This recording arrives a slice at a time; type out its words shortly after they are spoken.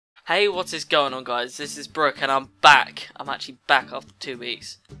Hey, what is going on, guys? This is Brooke and I'm back. I'm actually back after 2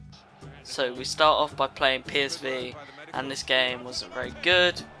 weeks. So we start off by playing PSV and this game wasn't very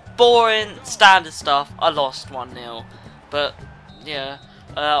good. Boring, standard stuff. I lost 1-0. But yeah,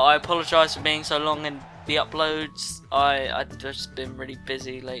 I apologise for being so long in the uploads. I've just been really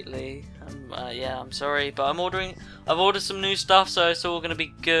busy lately. Yeah, I'm sorry, but I've ordered some new stuff, so it's all gonna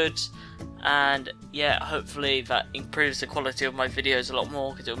be good. And yeah, hopefully that improves the quality of my videos a lot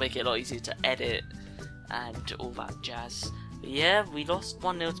more, because it'll make it a lot easier to edit and all that jazz. But yeah, we lost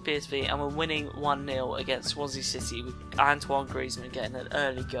 1-0 to PSV and we're winning 1-0 against Swansea City with Antoine Griezmann getting an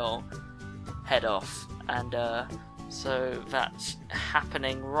early goal, head off. And so that's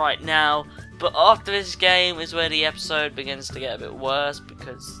happening right now. But after this game is where the episode begins to get a bit worse,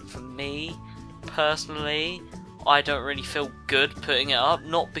 because for me personally, I don't really feel good putting it up.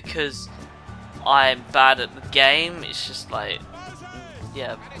 Not because I'm bad at the game, it's just like,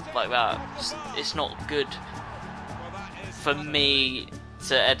 yeah, like that. It's not good for me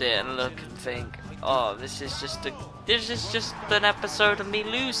to edit and look and think, oh, this is just an episode of me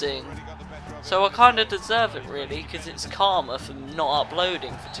losing. So I kind of deserve it, really, because it's karma for not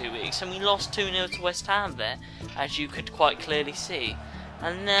uploading for 2 weeks. And we lost 2-0 to West Ham there, as you could quite clearly see.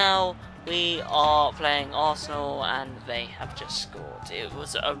 And now we are playing Arsenal and they have just scored. It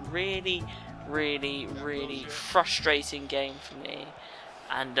was a really frustrating game for me,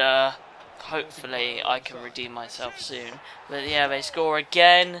 and hopefully I can redeem myself soon. But yeah, they score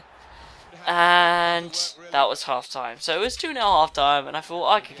again, and that was half time. So it was 2-0 half time, and I thought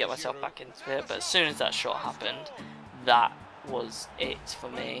I could get myself back into it, but as soon as that shot happened, that was it for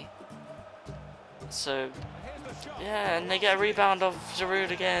me. So yeah, and they get a rebound off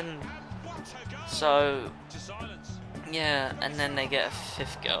Giroud again. So yeah, and then they get a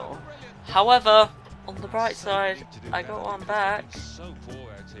 5th goal. However, on the bright side, I got one back.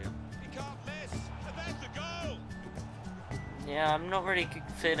 Yeah, I'm not really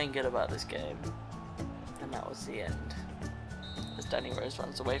feeling good about this game. And that was the end. As Danny Rose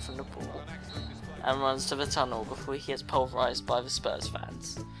runs away from the ball and runs to the tunnel before he gets pulverised by the Spurs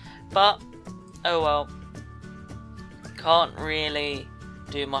fans. But, oh well. Can't really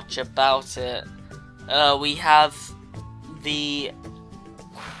do much about it. We have the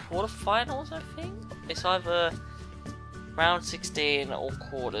quarterfinals, I think. It's either round 16 or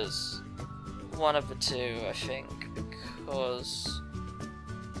quarters. One of the two, I think, because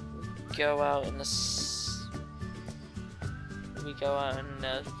we go out in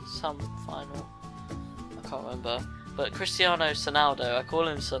some final. I can't remember. But Cristiano Ronaldo, I call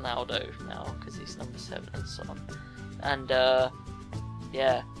him Ronaldo now because he's number 7 and so on. And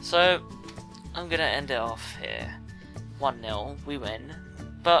yeah, so I'm gonna end it off here. 1-0, we win.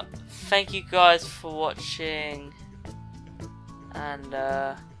 But thank you guys for watching, and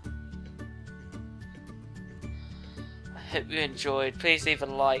I hope you enjoyed. Please leave a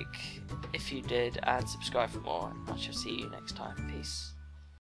like if you did, and subscribe for more. I shall see you next time. Peace.